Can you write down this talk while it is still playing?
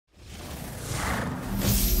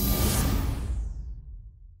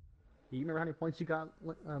Do you remember how many points you got,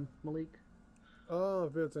 Malik? Oh,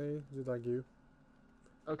 15, just like you.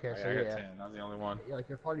 Okay, so I got yeah. 10. I was the only one. Yeah, like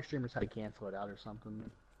your party streamers had to cancel it out or something.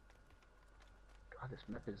 God, this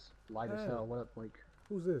map is light as Hey. hell. What up, Malik?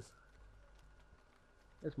 Who's this?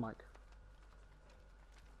 It's Mike.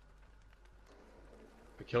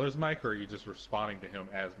 The killer's Mike, or are you just responding to him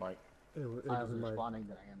as Mike? It was I was Mike. responding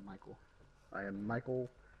that I am Michael. I am Michael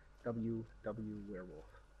W. Werewolf.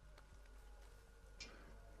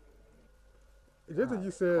 Just that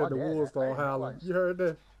you said the Claudette, wolves I start didn't howling. realize. You heard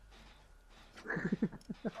that?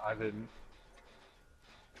 I didn't.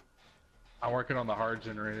 I'm working on the hard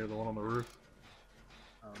generator, the one on the roof.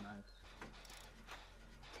 Oh, nice.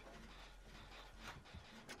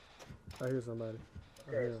 I hear somebody.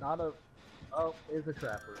 Okay, it's not a... Oh, it's a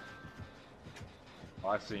trapper. Oh,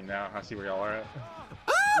 I see now. I see where y'all are at.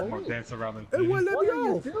 I'm gonna dance around the It wouldn't let What me are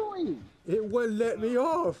you off. doing? It wouldn't let me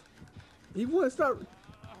off. He wouldn't stop.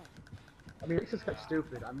 I mean, this is kind of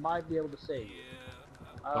stupid. I might be able to save you.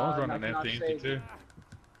 Someone's I running cannot empty save you. too.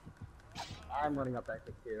 I'm running up that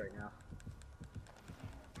kid right now.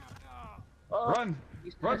 Oh, Run!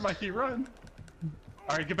 he's Run, pissed. Mikey, run!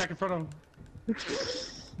 Alright, get back in front of him.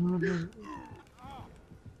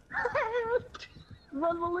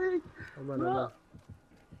 Run, Malik! I'm running No. now.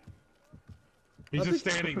 He's I just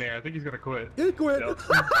think- standing there. I think he's gonna quit. He quit. Yep.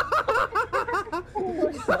 Oh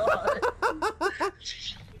my god!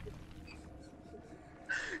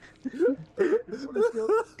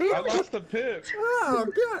 I lost the pip. Oh,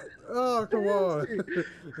 God. Oh, come on.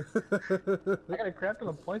 I got a crap ton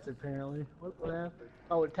of points apparently. What happened?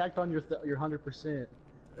 Oh, it tacked on your 100%.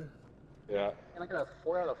 Yeah. And I got a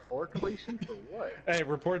 4 out of 4 completion for what? Hey,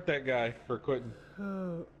 report that guy for quitting.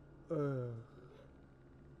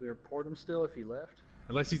 We report him still if he left?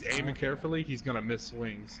 Unless he's aiming carefully, he's gonna miss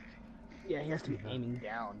swings. Yeah, he has to be aiming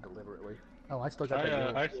down deliberately. Oh, I still got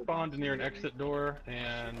that. I spawned near an exit door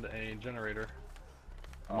and a generator.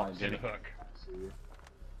 Come on, To Jenny. the hook. See you.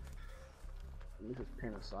 This is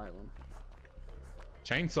Penn Asylum.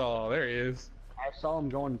 Chainsaw, there he is. I saw him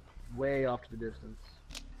going way off to the distance.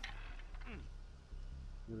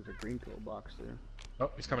 There's a green pill box there. Oh,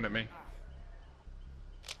 he's coming at me.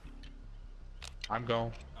 I'm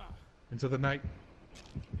going into the night.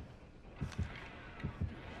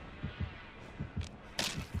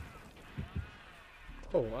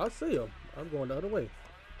 Oh, I see him. I'm going the other way.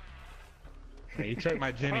 Hey, he checked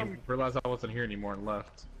my Jenny, realized I wasn't here anymore, and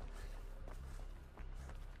left.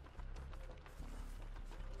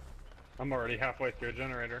 I'm already halfway through a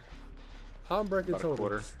generator. I'm breaking About a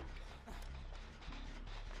quarter. totals.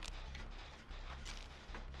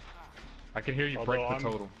 I can hear you Although break the I'm-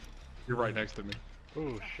 total. You're right next to me.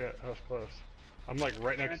 Ooh, shit, that was close. I'm like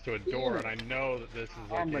right next to a door, and I know that this is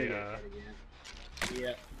like I'm ready to a. get that again.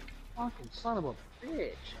 Yeah. Fucking son of a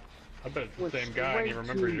bitch. I bet it's the Went same guy, and he straight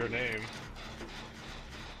remembers to your you. name.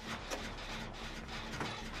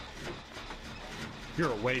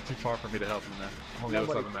 You're way too far for me to help him there. I'm on the other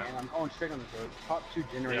side Nobody of the can. map. I'm going straight on the top 2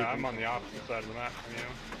 generators. Yeah, I'm on the opposite side of the map from you.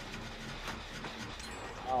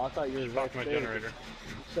 Oh, I thought you were Just right off my there. generator.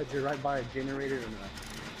 You said you're right by a generator and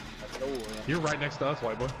a door. You're right next to us,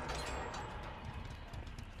 white boy.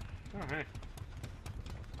 Oh, hey.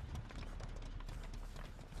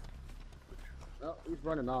 Oh, he's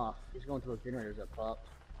running off. He's going to those generators that popped.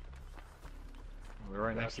 We're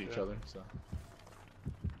right next to each Gotcha. other, so.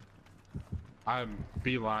 I'm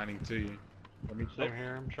beelining to you. Let me Same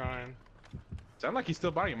here, I'm trying. Sound like he's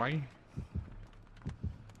still by you, Mikey.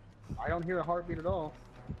 I don't hear a heartbeat at all.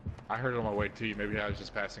 I heard it on my way to you. Maybe I was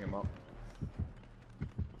just passing him up.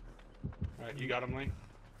 Alright, you got him, Lee?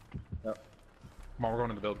 Come on, we're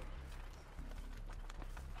going in the building.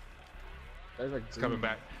 There's a It's coming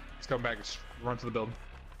back. It's coming back. Just run to the building.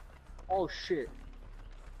 Oh shit.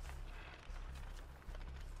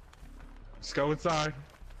 Just go inside.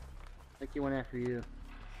 I think he went after you.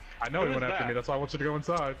 I know Who he is went after that? me. That's why I want you to go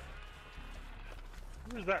inside.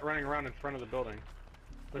 Who's that running around in front of the building?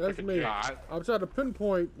 Looks That's like a me. Jake. I'm trying to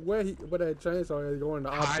pinpoint where that chainsaw is going in the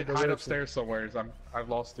opposite Hide direction. upstairs somewhere. I've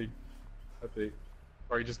lost him. I think.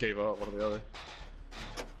 Or he just gave up. One or the other.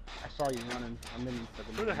 I saw you running. I'm in for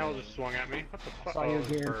the Who the hell just swung at me? What the fuck? Saw you it's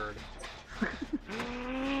again. bird.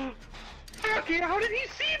 Fuck yeah, how did he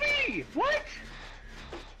see me? What?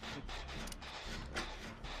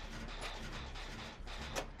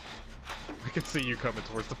 I can see you coming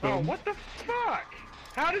towards the Oh, building. what the fuck?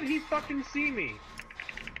 How did he fucking see me?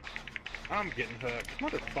 I'm getting hooked.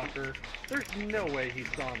 Motherfucker. There's no way he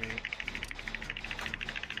saw me.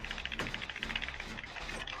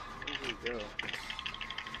 Where'd he go?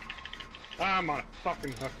 I'm on a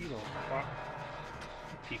fucking hook, you little fuck.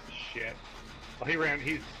 Piece of shit. Well,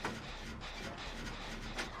 he's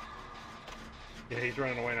Yeah, he's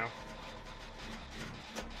running away now.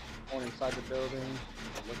 Going inside the building.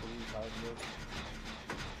 Looking inside the building.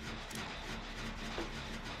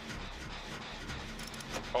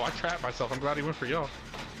 Oh, I trapped myself. I'm glad he went for y'all.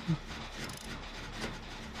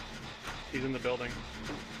 He's in the building.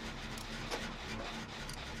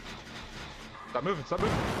 Stop moving, stop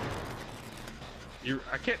moving.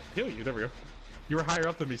 I can't heal you. There we go. You were higher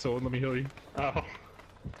up than me, so let me heal you. Oh.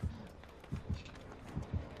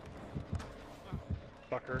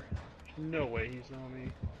 Fucker. No way he's on me.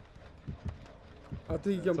 I think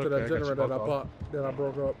he jumped It's to that okay, I got you generator that I both popped, that I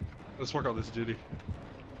broke up. Let's work on this, Judy.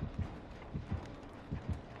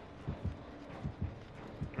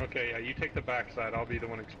 Okay, yeah, you take the backside. I'll be the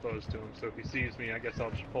one exposed to him. So if he sees me, I guess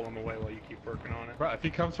I'll just pull him away while you keep working on it. Right, if he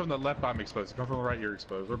comes from the left, I'm exposed. If he comes from the right, you're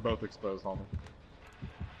exposed. We're both exposed, homie.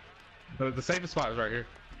 The safest spot is right here.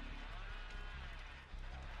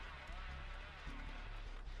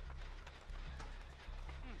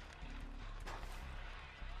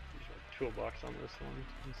 There's a toolbox on this one.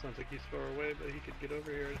 It sounds like he's far away, but he could get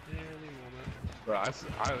over here at any moment. Bro,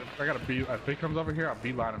 I gotta be. If he comes over here, I'll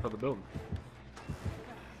beelining for the building.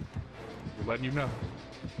 Just letting you know.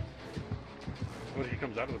 What if he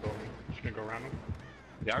comes out of the building? Just gonna go around him?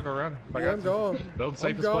 Yeah, I'll go around. If I Yeah, got I'm to. gone. Build I'm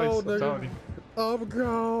safest gone, place. I'm nigga. telling you. I'm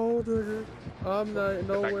gone, nigga. I'm not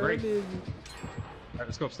nowhere great. near you. Alright,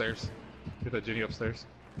 let's go upstairs. Get that Jenny upstairs.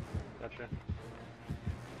 Gotcha.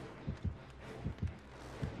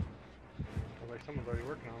 Oh, like someone's already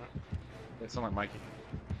working on it. They sound like Mikey.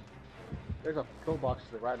 There's a toolbox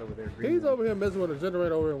to the right over there. Green He's one. over here messing with a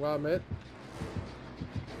generator over here while I'm at.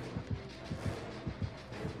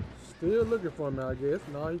 Still looking for me, I guess.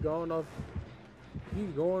 No, he going off.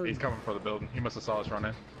 He's going. He's coming for the building. He must have saw us run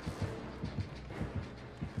in.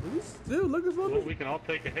 He's still looking for Well, me. we can all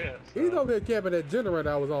take a hit. So. He's over here camping that generator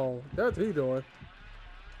I was on. That's what he doing.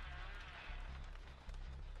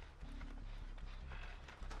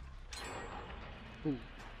 Ooh. You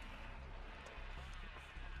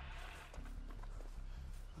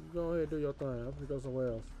go ahead and do your thing. I'm gonna go somewhere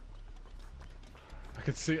else. I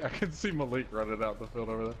can see Malik running out the field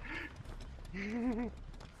over there.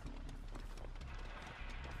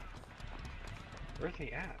 Where's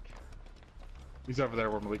he at? He's over there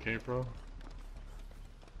where Malik came from.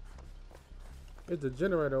 It's the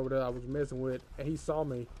generator over there I was messing with, and he saw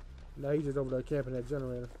me. Now he's just over there camping that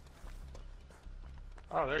generator.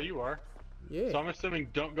 Oh, there you are. Yeah. So I'm assuming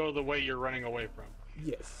don't go the way you're running away from.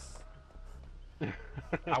 Yes.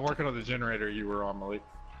 I'm working on the generator you were on, Malik.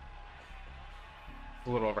 A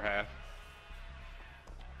little over half.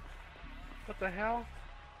 What the hell?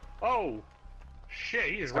 Oh! Shit,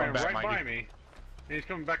 he just He's ran coming right back, by Mikey. me. And he's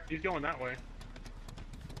coming back, he's going that way.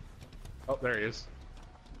 Oh, there he is.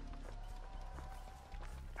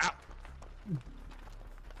 Ow!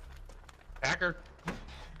 Hacker!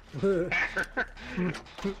 Did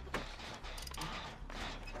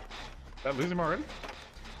I lose him already?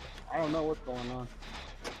 I don't know what's going on.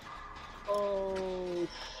 Oh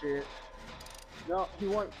shit. No, he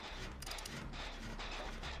went.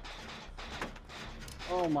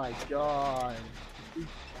 Oh my god.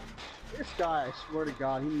 This guy, I swear to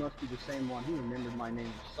god, he must be the same one. He remembered my name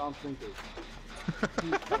or something.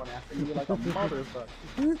 He's coming after me like a motherfucker.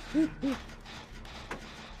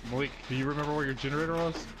 Malik, do you remember where your generator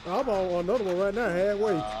was? I'm on another one right now,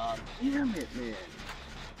 halfway. Damn it, man.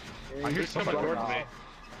 Yeah, I hear he's somebody coming towards off. me.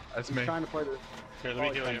 That's He's me. trying to play the. Here, let oh, me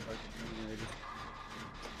he's heal trying you. to play the generator.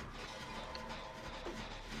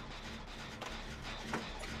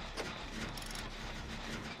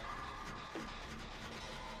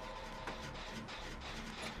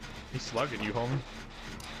 He's slugging you, homie.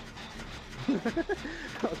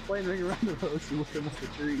 I was playing Ring Around the Rosy with him up the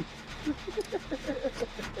tree.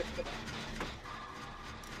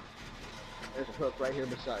 There's a hook right here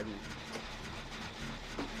beside me.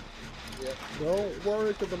 Yep. Don't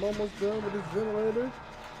worry, because I'm almost done with this generator.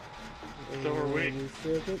 So are we. Wait a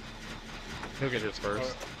second. He'll get his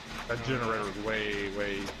first. That generator was way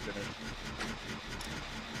finished.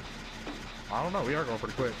 I don't know, we are going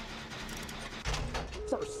pretty quick.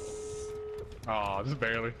 First. Aw, just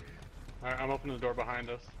barely. Alright, I'm opening the door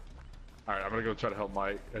behind us. Alright, I'm gonna go try to help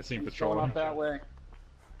Mike. I seen He's patrol. going off that way.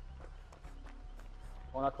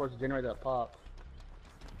 Going out towards the generator that popped.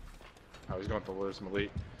 Oh, he's going towards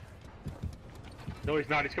Malik. No, he's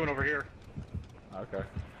not. He's coming over here. Okay.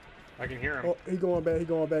 I can hear him. Oh, he going back. He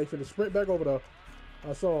going back. He's gonna sprint back over there.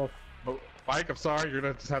 I saw him. Oh, Mike, I'm sorry, you're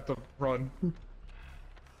gonna just have to run.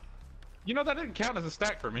 You know, that didn't count as a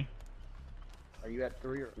stack for me. Are you at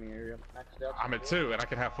 3 or I mean, are you maxed out? I'm at 2 and I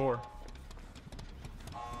can have 4.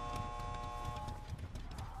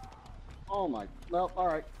 Oh my. Well, all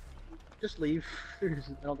right. Just leave. I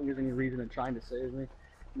don't think there's any reason in trying to save me.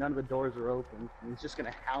 None of the doors are open. And he's just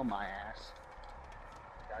gonna howl my ass.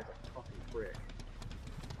 The guy's a fucking prick.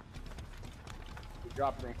 He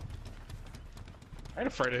dropped me. I ain't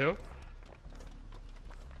afraid of him.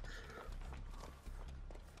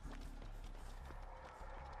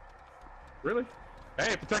 Really?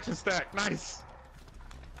 Hey, protection stack, nice.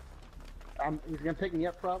 He's gonna pick me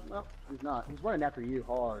up, probably. No, he's not. He's running after you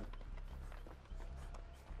hard.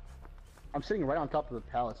 I'm sitting right on top of the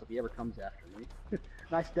palace if he ever comes after me.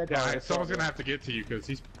 Nice dead Yeah, body. someone's gonna have to get to you because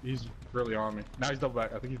he's really on me. Now he's double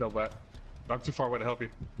back. I think he's double back. But I'm too far away to help you.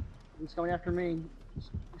 He's coming after me.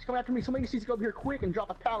 He's coming after me. Somebody needs to go over here quick and drop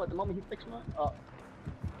a pallet the moment he picks me up.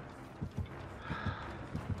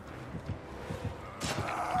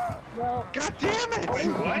 No. God damn it!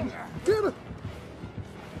 What? Get him!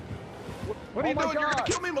 What are you Oh my doing? You're gonna God.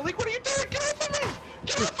 kill me, Malik. What are you doing? Get off of me!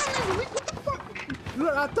 Get off of me, Malik. What the fuck?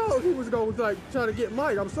 Look, I thought he was going to, like, try to get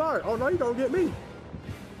Mike. I'm sorry. Oh, no, you gonna get me.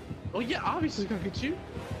 Well, yeah, obviously he's gonna get you.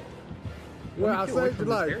 Well, I Let me get away saved your from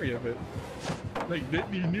this life. area of it.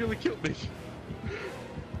 Like, you nearly killed me.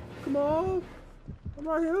 Come on. I'm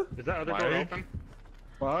right here. Is that other door Mike? open?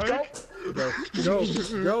 Mike?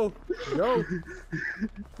 Go.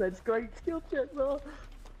 That's great skill check, bro.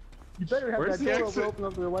 You better have Where's that the door exit? open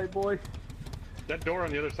up to the white boy. That door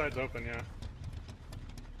on the other side's open, yeah.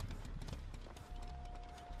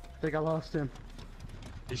 I think I lost him.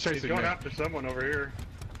 He's He's chasing going me. after someone over here.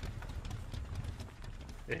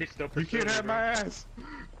 Yeah, he's still You pursuing can't have me, my bro. ass.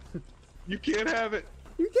 You can't have it.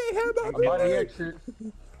 You can't have my I'm by the boy. exit.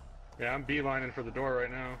 Yeah, I'm beelining for the door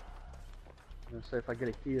right now. I'm gonna say if I get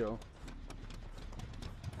a heal,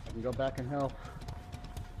 I can go back and help.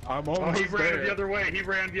 I'm Oh, almost he ran there. the other way. He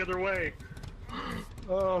ran the other way.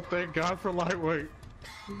 Oh, thank God for lightweight.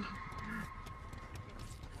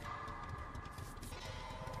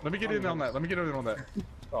 Let me get in on that. Let me get in on that.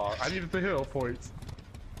 Oh, I needed the heal points.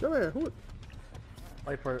 Come here. Who?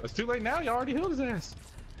 Wait for it. It's too late now. You already healed his ass.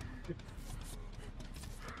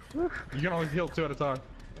 You can only heal 2 at a time.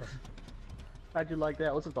 How'd you like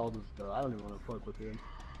that? What's with all this stuff? I don't even want to fuck with him.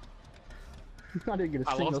 I didn't get a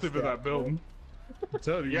I single lost him in stat, that building. I'm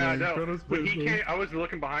telling you, Yeah, I man, know. Kratos When pissed he me. came, I was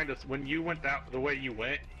looking behind us. When you went the way you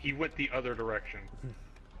went, he went the other direction.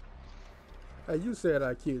 Hey, you said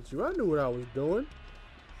I killed you. I knew what I was doing.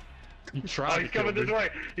 He Oh, tried to he's kill coming me. this way.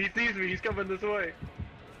 He sees me. He's coming this way.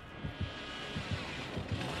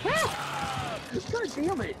 God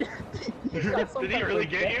damn it! He's got some Did he kind of really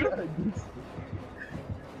get you? vendetta.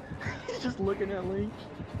 He's just looking at Link.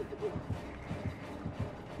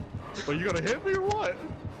 Well, you gonna hit me or what?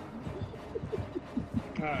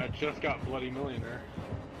 I just got Bloody Millionaire.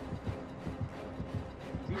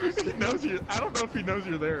 He knows you. I don't know if he knows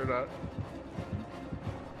you're there or not.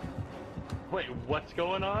 Wait, what's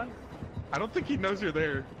going on? I don't think he knows you're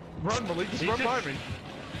there. Run, Malik. Just He run just- by me.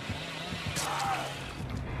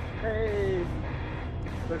 Hey!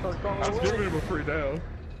 They're going I was away. giving him a free down.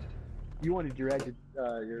 You wanted your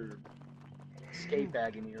your skate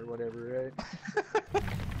agony or whatever, right?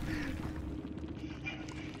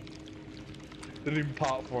 Didn't even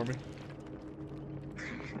pop for me.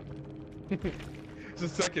 It's the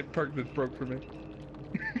second perk that broke for me.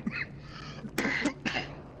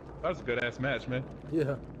 That was a good ass match, man.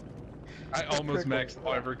 Yeah. I almost maxed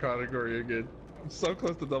every category again. I'm so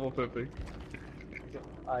close to double pimping.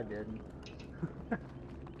 I didn't.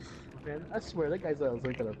 Man, I swear that guy's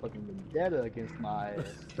like got a fucking vendetta against my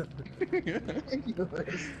ass.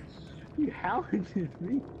 He hounded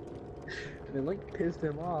me. And then Link pissed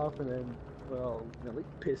him off, and then, well, Link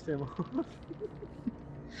pissed him off.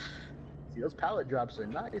 See, those pallet drops are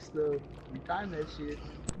nice, though. You time that shit.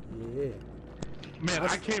 Yeah. Man,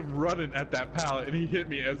 I came running at that pallet and he hit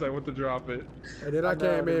me as I went to drop it. And then I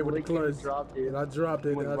came in with the Malik came and clutch. dropped it. And I dropped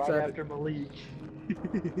it. Went And I right tried after Malik.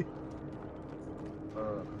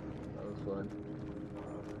 That was fun.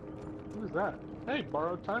 What is that? Hey,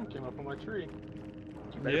 borrowed time came up on my tree.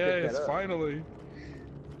 You better pick Yes, that up. finally.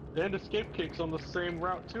 And escape cake's on the same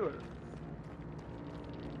route to it.